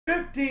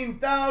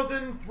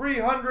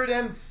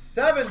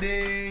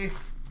15,370.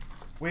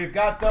 We've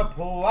got the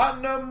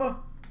Platinum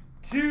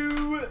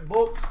 2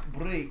 books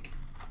break.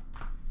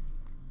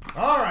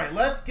 All right,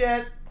 let's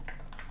get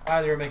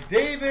either a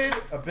McDavid,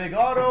 a big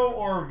auto,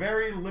 or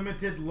very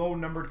limited low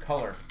numbered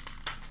color.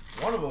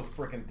 One of those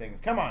freaking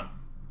things. Come on.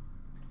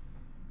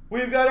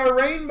 We've got a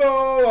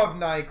rainbow of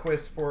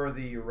Nyquist for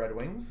the Red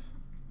Wings.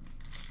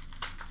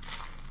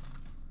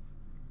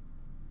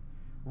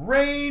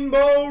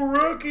 Rainbow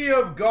rookie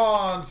of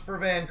Gons for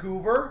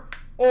Vancouver.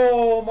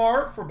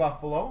 Olmark for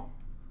Buffalo.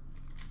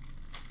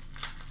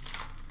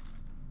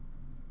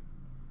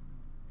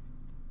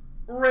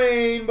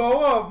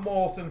 Rainbow of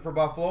Molson for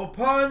Buffalo.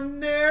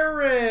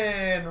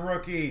 Panarin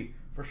rookie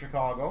for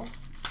Chicago.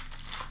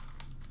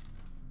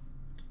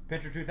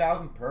 Pitcher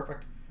 2000,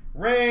 perfect.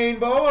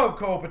 Rainbow of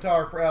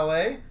Kopitar for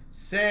LA.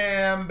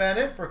 Sam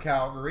Bennett for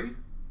Calgary.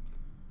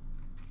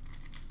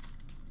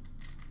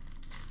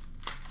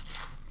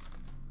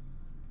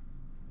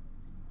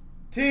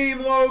 Team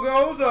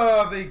logos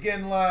of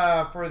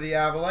Iginla for the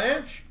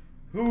Avalanche.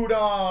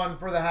 Hudon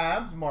for the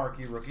Habs,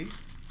 Marquee rookie.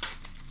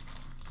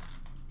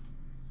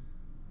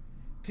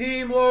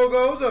 Team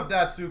logos of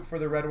Datsuk for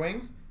the Red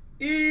Wings.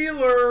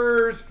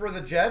 Ehlers for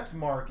the Jets,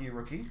 Marquee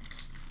rookie.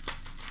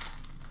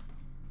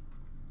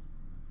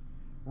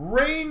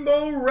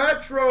 Rainbow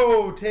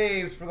Retro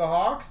Taves for the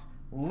Hawks.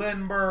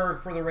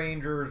 Lindbergh for the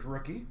Rangers,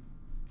 rookie.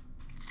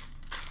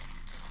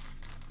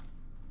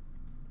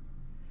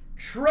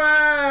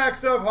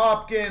 Tracks of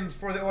Hopkins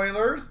for the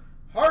Oilers.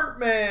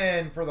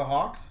 Hartman for the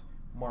Hawks,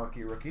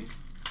 Marquee rookie.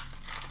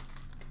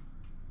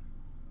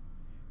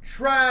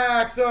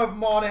 Tracks of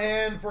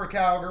Monahan for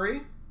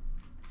Calgary.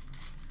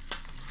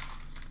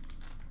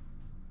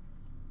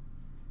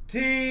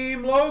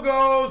 Team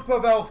logos,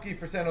 Pavelski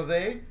for San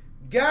Jose.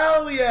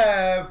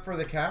 Galiev for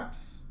the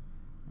Caps,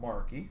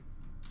 Marquee.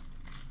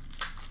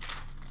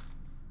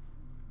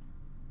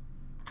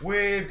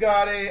 We've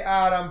got a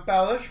Adam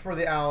Pellish for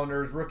the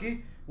Islanders,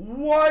 rookie.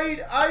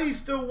 White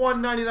ice to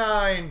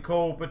 199,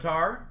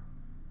 Kopitar.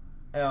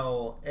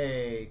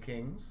 LA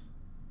Kings.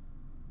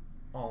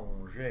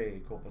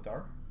 Angers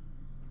Kopitar.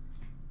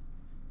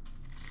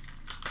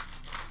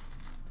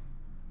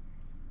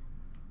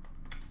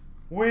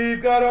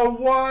 We've got a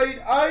white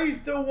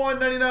ice to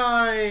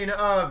 199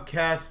 of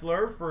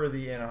Kessler for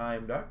the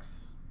Anaheim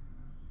Ducks.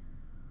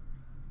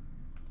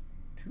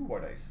 2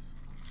 white ice.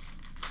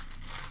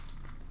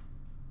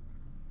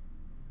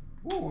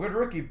 Ooh, good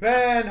rookie.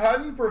 Ben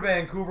Hutton for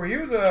Vancouver. He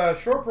was a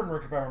short print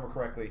rookie if I remember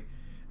correctly.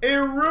 A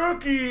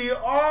rookie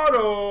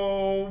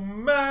auto,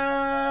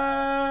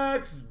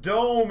 Max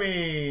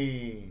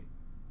Domi.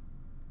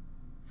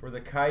 For the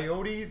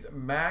Coyotes,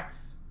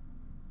 Max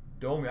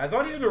Domi. I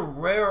thought he was a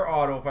rare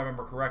auto if I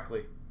remember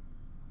correctly.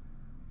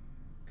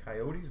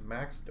 Coyotes,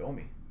 Max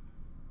Domi.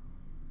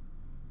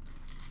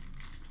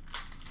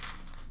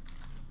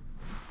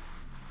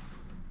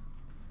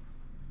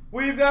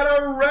 We've got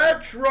a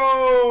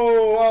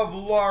retro of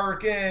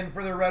Larkin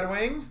for the Red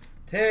Wings.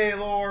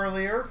 Taylor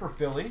Lear for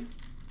Philly.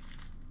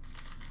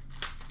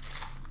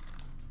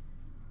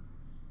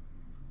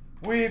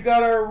 We've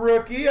got a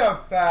rookie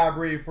of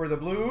Fabry for the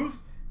Blues.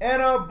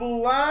 And a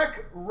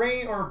black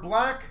rain or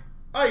black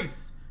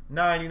ice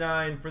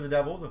 99 for the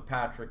Devils of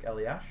Patrick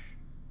Elias.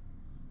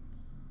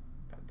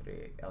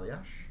 Patrick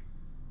Elias.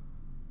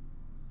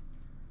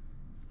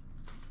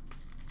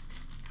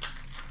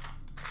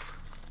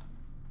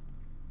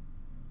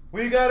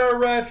 We got a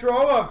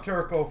retro of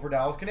Turco for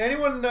Dallas. Can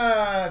anyone,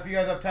 if you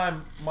guys have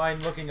time,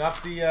 mind looking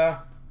up the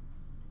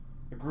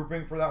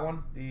grouping for that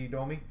one, the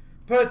Domi?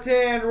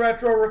 Patan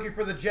retro rookie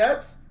for the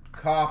Jets.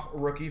 Cop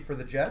rookie for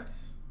the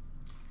Jets.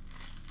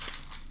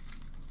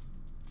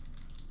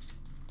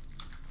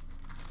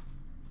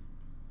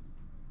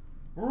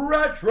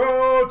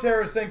 Retro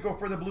Tarasenko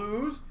for the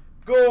Blues.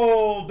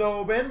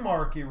 Goldobin,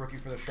 Marquee rookie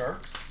for the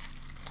Sharks.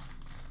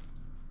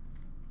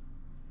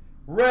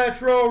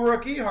 Retro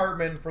rookie,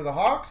 Hartman for the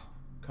Hawks.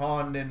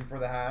 Condon for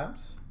the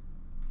Habs.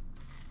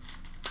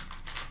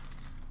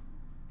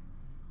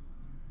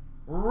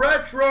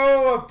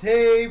 Retro of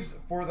Taves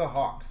for the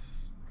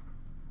Hawks.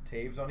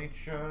 Taves on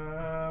each,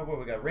 what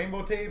we got?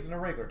 Rainbow Taves and a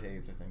regular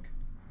Taves, I think. I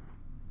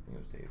think it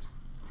was Taves.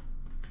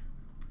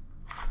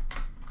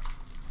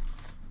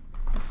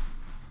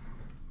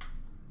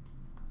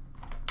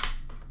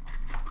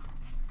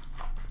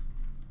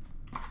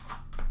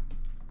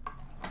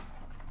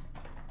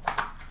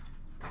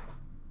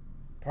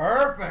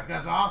 Perfect.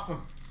 That's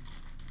awesome.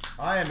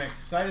 I am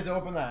excited to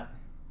open that.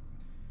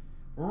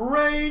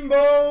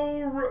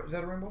 Rainbow. Is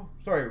that a rainbow?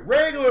 Sorry.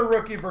 Regular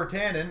rookie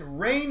Virtanen.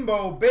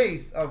 Rainbow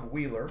base of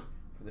Wheeler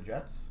for the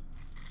Jets.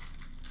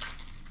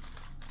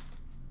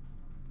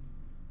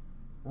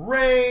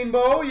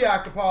 Rainbow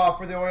Yakupov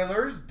for the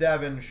Oilers.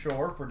 Devin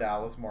Shore for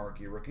Dallas.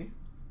 Marquee rookie.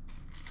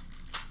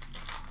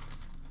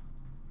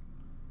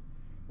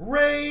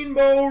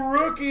 Rainbow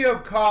rookie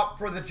of Kopp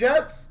for the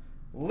Jets.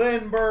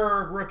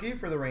 Lindbergh rookie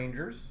for the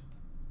Rangers.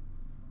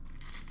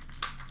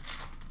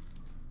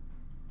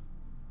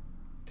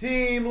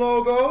 Team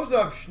logos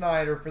of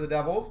Schneider for the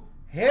Devils.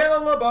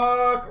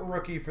 Hellebuck,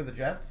 rookie for the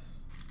Jets.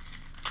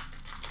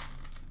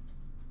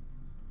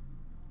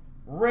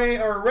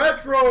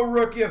 Retro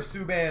rookie of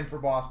Subban for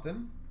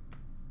Boston.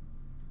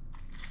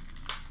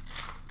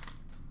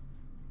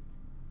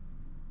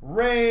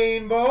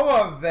 Rainbow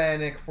of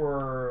Vanek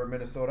for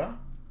Minnesota.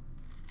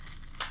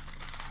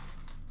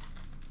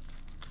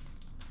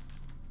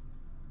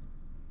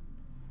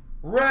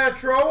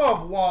 Retro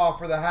of Waugh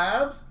for the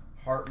Habs.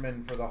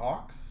 Hartman for the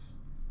Hawks.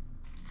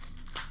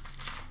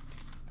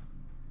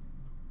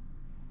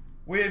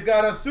 We've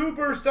got a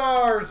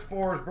Superstars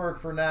Forsberg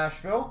for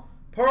Nashville.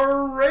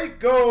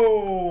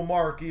 Parayko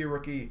marquee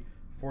rookie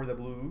for the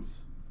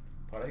Blues.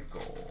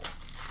 Parayko.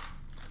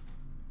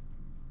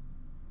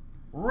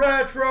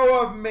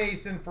 Retro of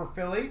Mason for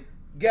Philly.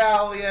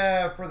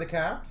 Gallia for the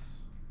Caps.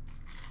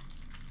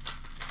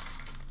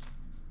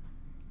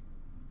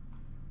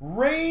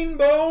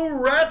 Rainbow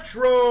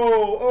Retro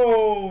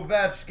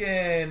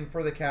Ovechkin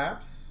for the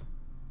Caps.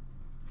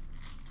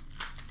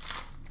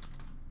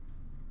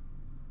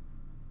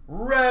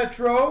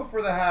 Retro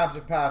for the Habs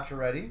of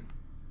Pacioretty.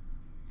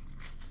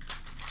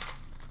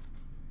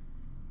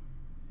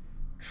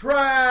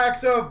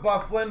 Tracks of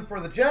Bufflin for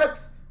the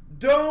Jets.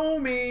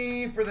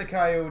 Domi for the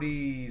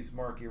Coyotes.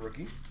 Marquee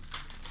rookie.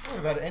 We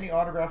haven't had any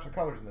autographs or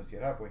colors in this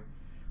yet, have we?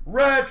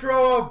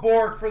 Retro of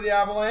Bork for the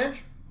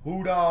Avalanche.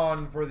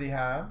 Hudon for the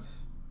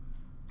Habs.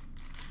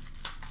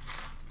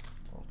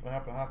 Well, it's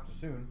going to have to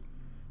soon.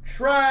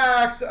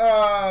 Tracks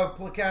of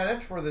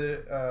Plekanec for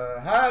the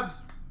Habs.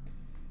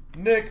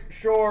 Nick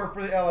Shore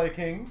for the LA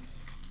Kings.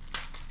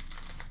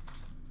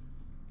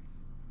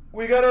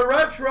 We got a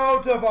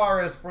retro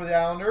Tavares for the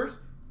Islanders.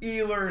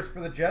 Ehlers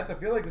for the Jets. I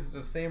feel like this is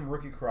the same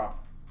rookie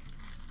crop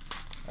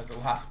as the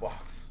last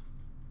box.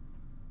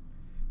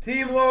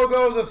 Team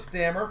logos of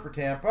Stammer for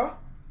Tampa.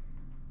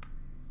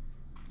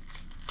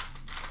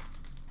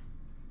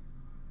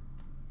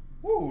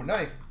 Ooh,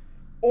 nice.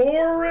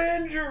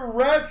 Orange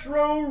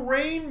retro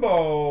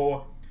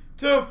rainbow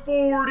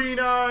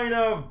 /49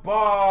 of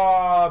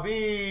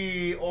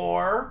Bobby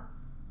Orr.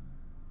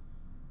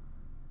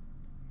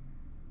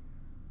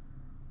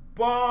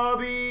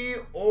 Bobby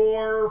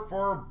Orr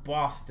for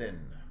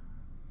Boston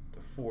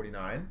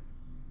 /49.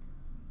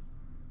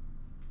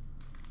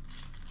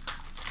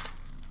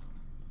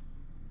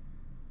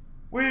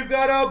 We've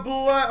got a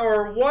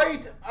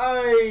white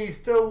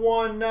ice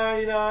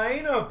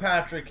 /199 of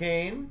Patrick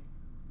Kane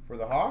for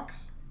the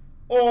Hawks.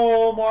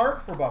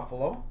 Mark for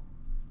Buffalo.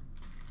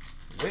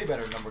 Way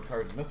better numbered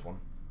cards than this one.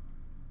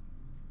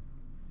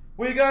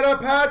 We got a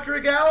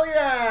Patrick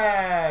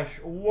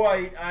Aliash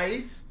white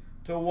ice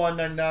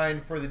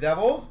 /199 for the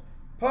Devils.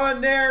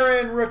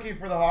 Panarin rookie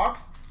for the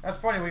Hawks. That's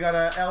funny. We got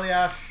a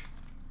Aliash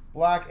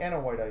black and a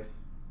white ice.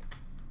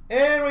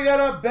 And we got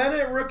a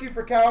Bennett rookie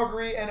for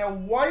Calgary and a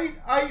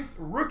white ice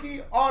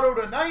rookie auto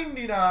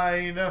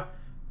 /99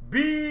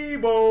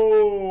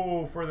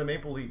 Bebo for the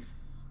Maple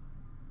Leafs.